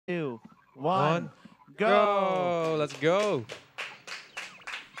one, go! Let's go.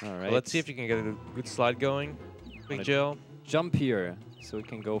 All right. Well, let's see if you can get a good slide going. Big Jill. Jump here so we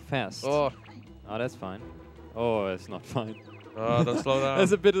can go fast. Oh, that's fine. Oh, it's not fine. oh, don't slow down.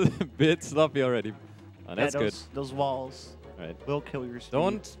 That's a bit sloppy already. Oh, that's good. Those walls Right. will kill your speed.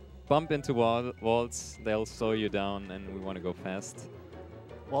 Don't bump into walls. They'll slow you down, and we want to go fast.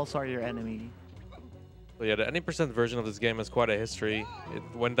 Walls are your enemy. So yeah, the any percent version of this game has quite a history. It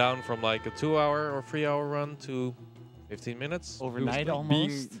went down from like a 2-hour or 3-hour run to 15 minutes. Overnight almost.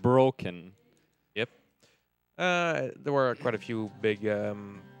 Being broken. Yep. There were quite a few big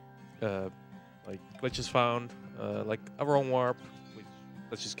like glitches found, like a wrong warp, which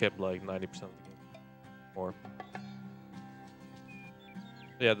let's just skip like 90% of the game. Or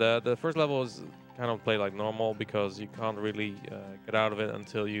yeah, the first level is kind of played like normal because you can't really get out of it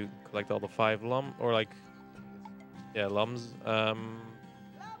until you collect all the 5 lums.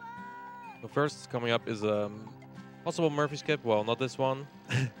 The first coming up is possible Murphy skip. Well, not this one.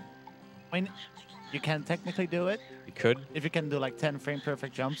 I mean, you can technically do it. You could. If you can do like 10 frame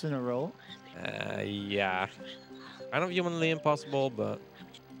perfect jumps in a row. Yeah. Kind of humanly impossible, but...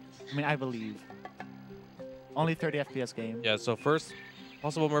 I mean, I believe. Only 30 FPS game. Yeah, so first,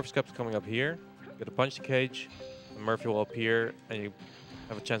 possible Murphy skip's coming up here. You get a punch the cage, the Murphy will appear, and you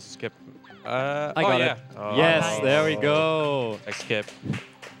have a chance to skip. I got it. Oh, yes, nice. there we go. I skip.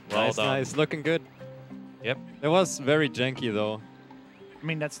 Well Nice, done. nice. Looking good. Yep. It was very janky, though. I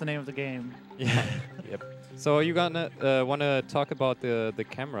mean, that's the name of the game. Yeah. Yep. So you gonna wanna talk about the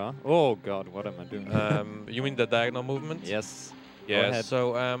camera? Oh God, what am I doing? You mean the diagonal movement? Yes. Yeah.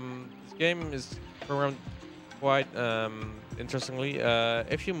 So this game is programmed quite interestingly.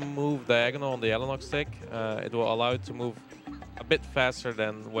 If you move diagonal on the analog stick, it will allow you to move a bit faster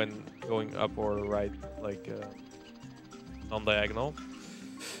than when going up or right, like on diagonal.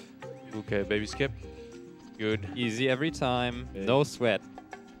 Okay, baby skip. Good. Easy every time. Okay. No sweat.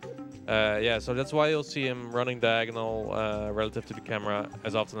 Yeah, so that's why you'll see him running diagonal relative to the camera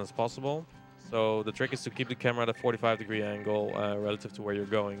as often as possible. So the trick is to keep the camera at a 45-degree angle relative to where you're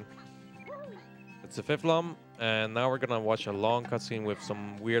going. It's the 5th lum, and now we're gonna watch a long cutscene with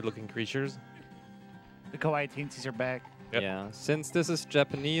some weird-looking creatures. The kawaii teensies are back. Yep. Yeah. Since this is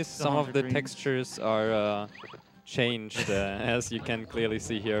Japanese, some of the greens. textures are changed, as you can clearly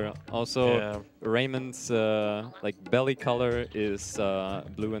see here. Also, Yeah. Rayman's like belly color is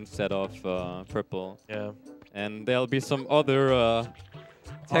blue instead of purple. Yeah. And there'll be some other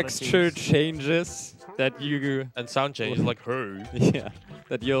texture Oddities. changes that you And sound changes like hey. yeah,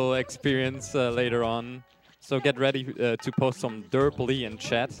 that you'll experience later on. So get ready to post some derply in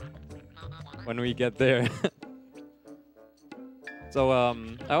chat when we get there. So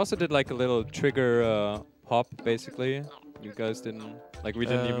I also did like a little trigger hop, basically. You guys didn't, like we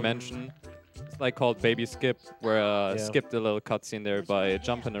didn't even mention. It's like called baby skip, where I skipped a little cutscene there by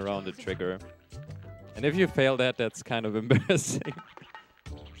jumping around the trigger. And if you fail that, that's kind of embarrassing.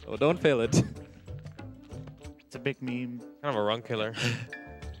 So don't fail it. It's a big meme. Kind of a run killer.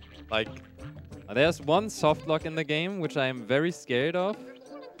 Like, There's one soft lock in the game, which I am very scared of.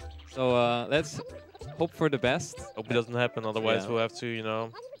 So let's hope for the best. hope it doesn't happen, otherwise Yeah. we'll have to, you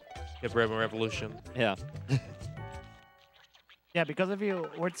know, skip Rayman Revolution. Yeah. Yeah, because if you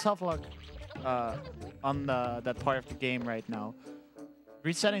were to soft lock on that part of the game right now,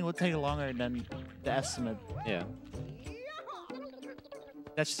 resetting would take longer than the estimate. Yeah.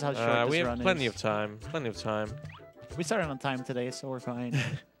 That's just how short We this have run plenty is. of time. Plenty of time. We started on time today, so we're fine.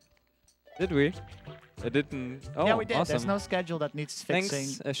 Did we? I didn't. Oh, yeah, we did. awesome. There's no schedule that needs fixing.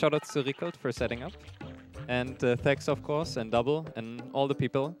 Thanks. Shout out to Ricolt for setting up. And thanks, of course, and Double, and all the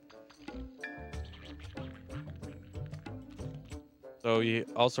people. So you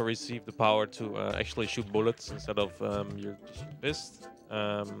also receive the power to actually shoot bullets instead of your fist.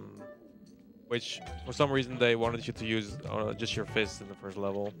 Which, for some reason, they wanted you to use just your fist in the first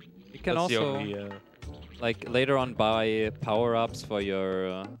level. You can That's the also, only, like, later on buy power-ups for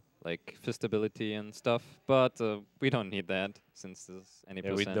your, like, fist ability and stuff. But we don't need that, since there's any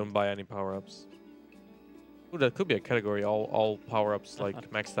yeah, we percent. don't buy any power-ups. Ooh, that could be a category, all power-ups, like,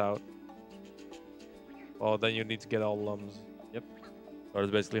 maxed out. Well, then you need to get all lums. Yep. Or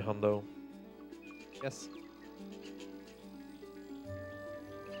it's basically hundo. Yes.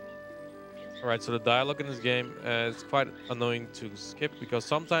 Alright, so the dialogue in this game is quite annoying to skip because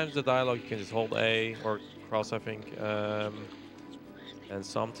sometimes the dialogue you can just hold A or cross, I think. And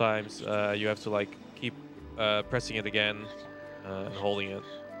sometimes you have to like keep pressing it again and holding it,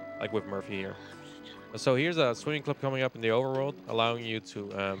 like with Murphy here. So here's a swimming club coming up in the overworld, allowing you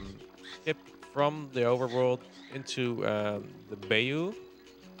to skip from the overworld into the bayou.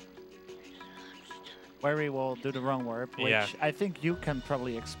 where we will do the wrong warp, which Yeah. I think you can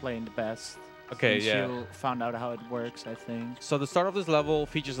probably explain the best. Okay, since yeah. you found out how it works, I think. So the start of this level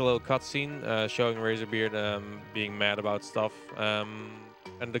features a little cutscene showing Razorbeard being mad about stuff.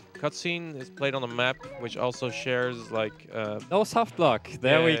 And the cutscene is played on a map, which also shares like. No soft lock.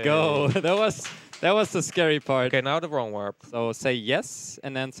 There we go. that was the scary part. Okay, now the wrong warp. So say yes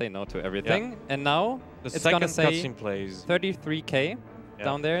and then say no to everything. Yeah. And now The it's second gonna say cutscene plays. 33K Yeah.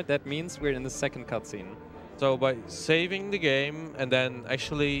 down there. That means we're in the second cutscene. So by saving the game, and then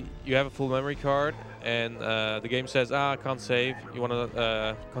actually you have a full memory card, and the game says, I can't save. You want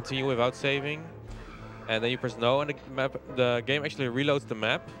to continue without saving, and then you press no, and the game actually reloads the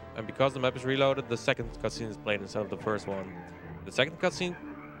map. And because the map is reloaded, the second cutscene is played instead of the first one. The second cutscene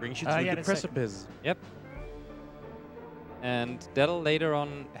brings you to the precipice. Yep. And that'll later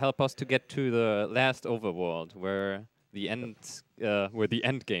on help us to get to the last overworld, where the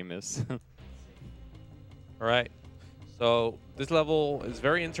end game is. All right. So this level is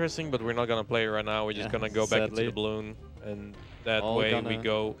very interesting, but we're not gonna play it right now. We're just gonna go back into the balloon, and that way we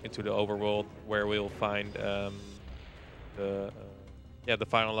go into the overworld where we'll find the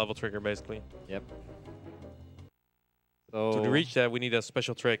final level trigger, basically. Yep. So to reach that, we need a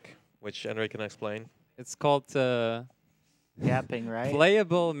special trick, which Andre can explain. It's called gapping, right?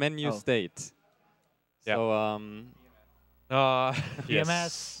 Playable menu state. Yeah. So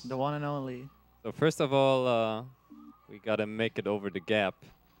PMS, the one and only. So first of all, we gotta make it over the gap.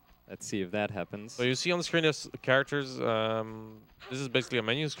 Let's see if that happens. So you see on the screen there's characters. This is basically a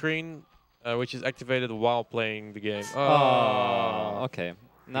menu screen, which is activated while playing the game. Oh, okay.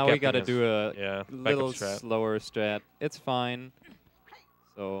 Now we gotta do a little strat. slower strat. It's fine.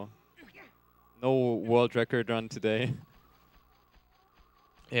 So no world record run today.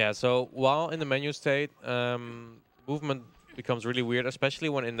 Yeah. So while in the menu state, movement becomes really weird, especially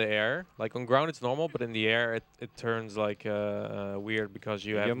when in the air. Like on ground it's normal, but in the air it turns like weird because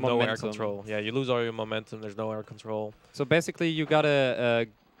you have no air control. Yeah, you lose all your momentum. There's no air control. So basically you gotta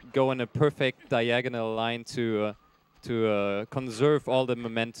go in a perfect diagonal line to conserve all the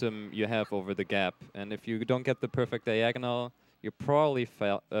momentum you have over the gap. And if you don't get the perfect diagonal, you probably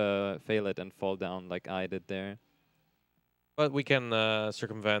fail it and fall down like I did there. But we can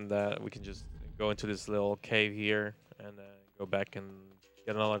circumvent that. We can just go into this little cave here and go back and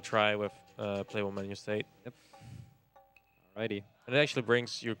get another try with playable menu state. Yep. Alrighty. And it actually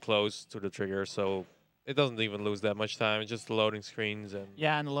brings you close to the trigger, so it doesn't even lose that much time. It's just the loading screens and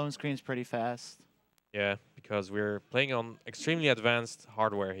and the loading screen's pretty fast. Yeah, because we're playing on extremely advanced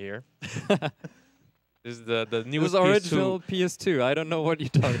hardware here. This is the newest PS2. Original PS2. I don't know what you're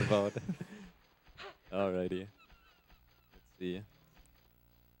talking about. Alrighty. Let's see.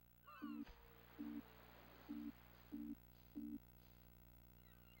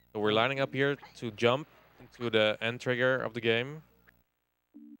 So we're lining up here to jump into the end trigger of the game.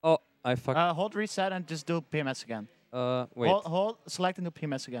 Oh, I fucked. Hold reset and just do PMS again. Wait. Hold select and do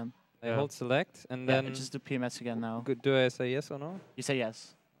PMS again. I hold select and then just do PMS again now. Do I say yes or no? You say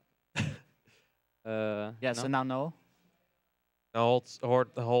yes. Yes, no? and now no. Now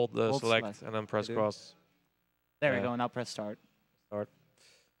hold select and then press cross. There we go. Now press start. Start.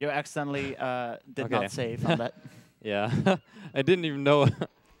 You accidentally did not save on that. Yeah, I didn't even know.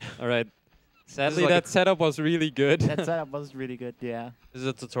 All right. Sadly, like that setup was really good. That setup was really good. Yeah. This is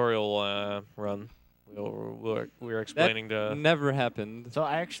a tutorial run. We're explaining that never happened. So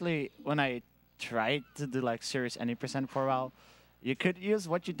I actually, when I tried to do like serious any % for a while, you could use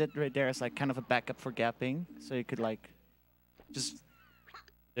what you did right there as like kind of a backup for gapping. So you could like just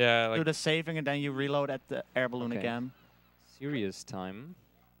do the saving and then you reload at the air balloon again. Serious time.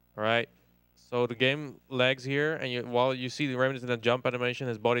 All right. So the game lags here, and while you see the Rayman in a jump animation,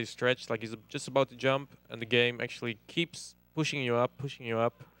 his body is stretched like he's just about to jump, and the game actually keeps pushing you up,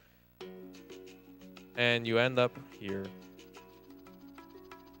 and you end up here.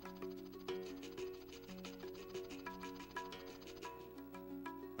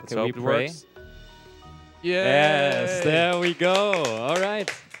 Let's hope it works. Yes, there we go. All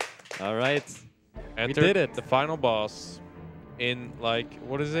right. We did it. The final boss in like,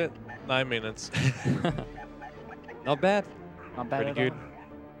 what is it? 9 minutes. Not bad. Not bad. Pretty good.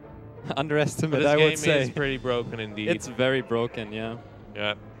 Underestimate, I would say. This game is pretty broken indeed. It's very broken, yeah.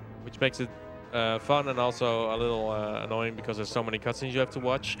 Yeah, which makes it fun and also a little annoying because there's so many cutscenes you have to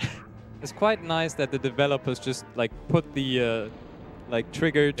watch. It's quite nice that the developers just like put the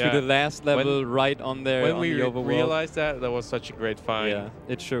trigger to the last level right on there. When on we the overworld. realized that was such a great find. Yeah,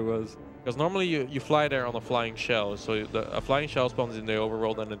 it sure was. Because normally you fly there on a flying shell, so a flying shell spawns in the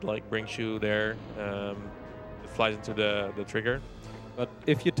overworld and it like brings you there. It flies into the trigger. But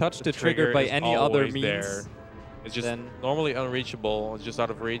if you touch the trigger trigger by is any other always means, there. It's just then normally unreachable. It's just out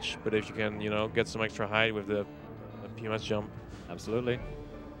of reach. But if you can, you know, get some extra height with the PMS jump. absolutely.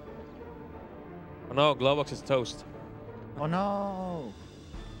 Oh no, Glowbox is toast. Oh no!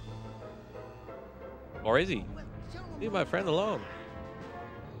 Or is he? Leave my friend alone.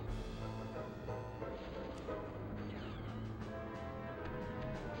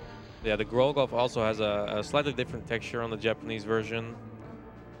 Yeah, the Grolgov also has a slightly different texture on the Japanese version.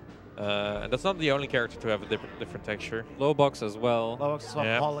 And that's not the only character to have a different texture. Glowbox as well. Glowbox,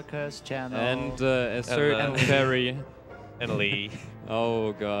 Yep. Polycus, Channel. And a certain then- Fairy. And Lee.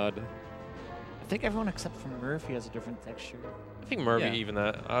 Oh god. I think everyone except for Murphy has a different texture. I think Murphy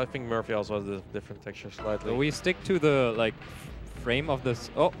Yeah. I think Murphy also has a different texture slightly. So we stick to the like frame of this.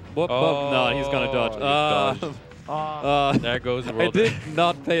 Oh, whoop, whoop. No, he's gonna dodge. he dodged. There goes the I world. did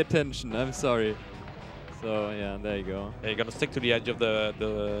not pay attention. I'm sorry. So yeah, there you go. Yeah, you're gonna stick to the edge of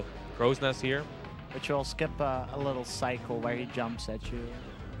the crow's nest here. But you'll skip a little cycle where he jumps at you.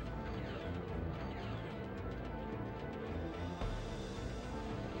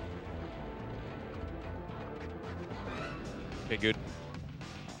 Okay, good.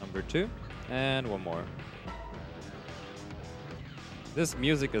 Number 2, and one more. This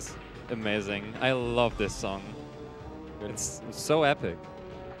music is amazing. I love this song. It's so epic.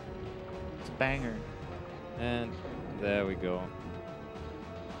 It's a banger. And there we go.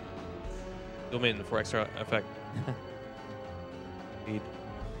 Zoom in for extra effect. Speed.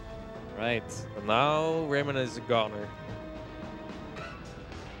 Right. So now Rayman is a goner.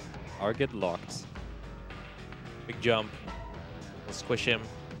 Target locked. Big jump. We'll squish him.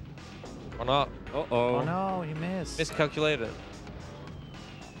 Or not. Uh-oh. Oh no, he missed. Miscalculated.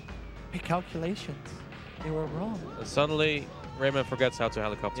 Big calculations. They were wrong. And suddenly, Rayman forgets how to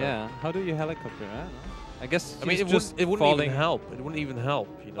helicopter. Yeah, how do you helicopter? I don't know. I guess I mean, he's it just wouldn't falling. even help. It wouldn't even help,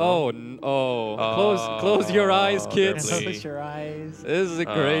 you know? Oh, oh. Close your eyes, kids. Definitely. Close your eyes. This is a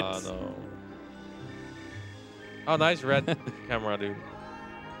great. No. Oh, nice red camera, dude.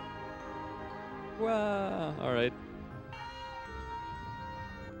 Wow. All right.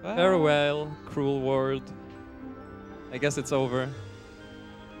 Farewell, cruel world. I guess it's over.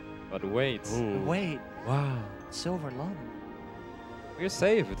 But wait, Ooh. Wait, Wow. Silver Lung. we're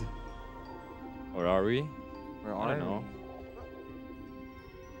saved. Or are we? Where I are don't know.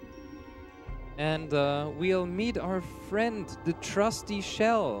 And we'll meet our friend, the trusty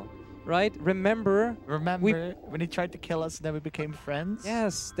Shell, right? Remember? Remember when he tried to kill us, then we became friends?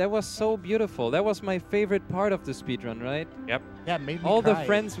 Yes, that was so beautiful. That was my favorite part of the speedrun, right? Yep. Yeah, made me All the cry.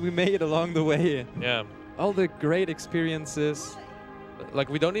 friends we made along the way. Yeah. All the great experiences. Like,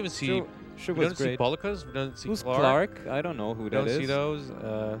 we don't even see... Sure we was don't see great. Polycus. We don't see Who's Clark. Clark? I don't know who We that don't is. see those.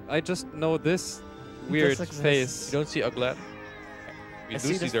 I just know this weird exists. face. You don't see Uglet. We I do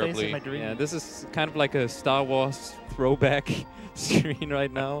see see this face in my Derply. dreams. Yeah, this is kind of like a Star Wars throwback screen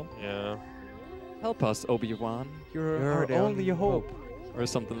right now. Yeah. Help us, Obi-Wan. You're You're our the only only hope. Or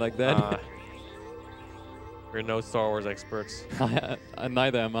something like that. We're no Star Wars experts.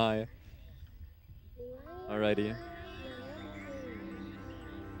 Neither am I. Alrighty.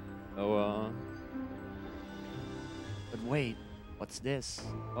 So, But wait, what's this?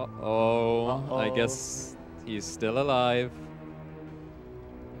 uh-oh. I Uh-oh. guess he's still alive.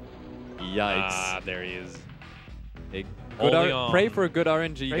 Yikes. Ah, there he is. Hey, Holding on. pray for a good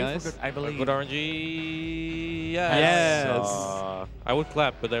RNG, Pray for guys. good- I A believe. good RNG. Yes. Yes. I would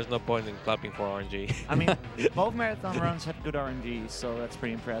clap, but there's no point in clapping for RNG. I mean, both marathon runs had good RNG, so that's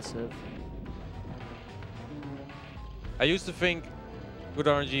pretty impressive. I used to think good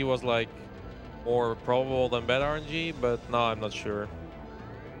RNG was like more probable than bad RNG, but now I'm not sure.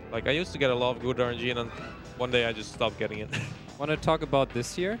 Like, I used to get a lot of good RNG, and then one day I just stopped getting it. Want to talk about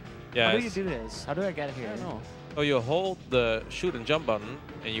this year? Yeah. How do you do this? How do I get here? I don't know. So you hold the shoot and jump button,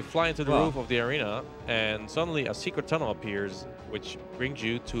 and you fly into the Wow. roof of the arena, and suddenly a secret tunnel appears, which brings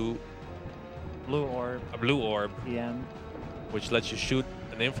you to Blue orb, a blue orb, PM. which lets you shoot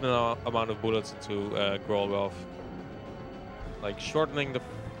an infinite amount of bullets into Grolgov, like shortening the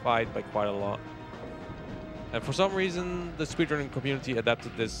fight by quite a lot. And for some reason, the speedrunning community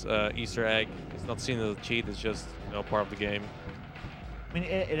adapted this Easter egg. It's not seen as a cheat; it's just, you know, part of the game. I mean,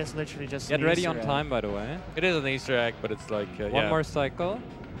 it is literally just. Get an ready Easter on egg. time, by the way. It is an Easter egg, but it's like One yeah, more cycle.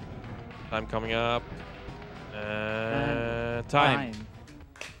 time coming up. And Time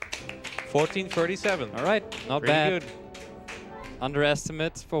 14:37. All right, not Pretty bad. good.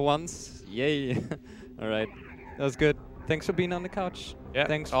 Underestimate for once. Yay. All right, that was good. Thanks for being on the couch. Yeah,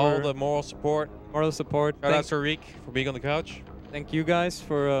 Thanks all for the moral support. moral support. Shout out to Rick for being on the couch. Thank you guys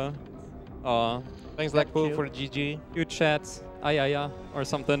for Thanks, Blackpool, for the GG. Q chat, or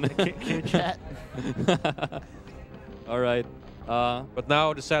something. Q chat. All right. But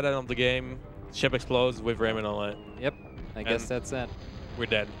now the sad end of the game, ship explodes with Rayman on it. Yep. I guess that's it. We're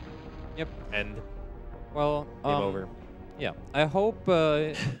dead. Yep. End. Well, game over. Yeah. I hope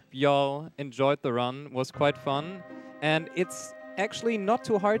y'all enjoyed the run. It was quite fun, and it's actually not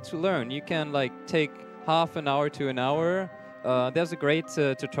too hard to learn. You can like take half an hour to an hour. There's a great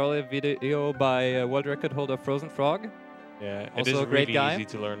tutorial video by world record holder Frozen Frog. Yeah, also it is a great really guy. easy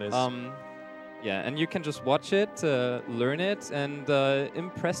to learn this. Yeah, and you can just watch it, learn it, and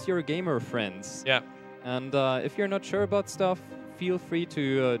impress your gamer friends. Yeah. And if you're not sure about stuff, feel free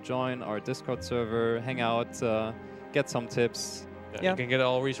to join our Discord server, hang out, get some tips. Yeah. You can get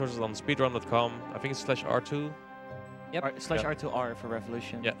all resources on speedrun.com. I think it's /R2. Yep. /R2R for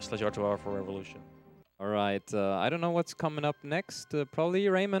Revolution. Yeah, /R2R for Revolution. All right. I don't know what's coming up next. Probably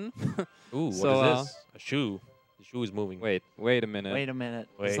Rayman. Ooh, what is this? A shoe. The shoe is moving. Wait a minute. Wait a minute.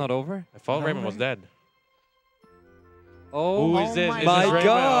 It's not over? I thought Rayman was dead. Oh, who is this? My is this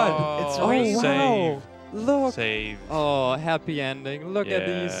God! Oh, It's Rayman. wow. Save. Look! Save. Oh, happy ending. Look at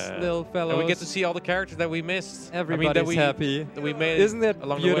these little fellows. And we get to see all the characters that we missed. Everybody's happy. That we made Isn't that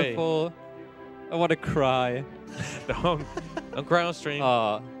along beautiful? the way. I want to cry. don't cry on stream.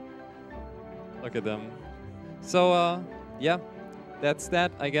 Look at them. So, yeah, that's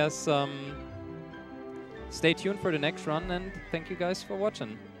that, I guess. Stay tuned for the next run, and thank you guys for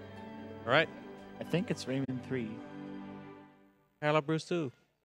watching. All right. I think it's Rayman 3. Hello, Bruce, too.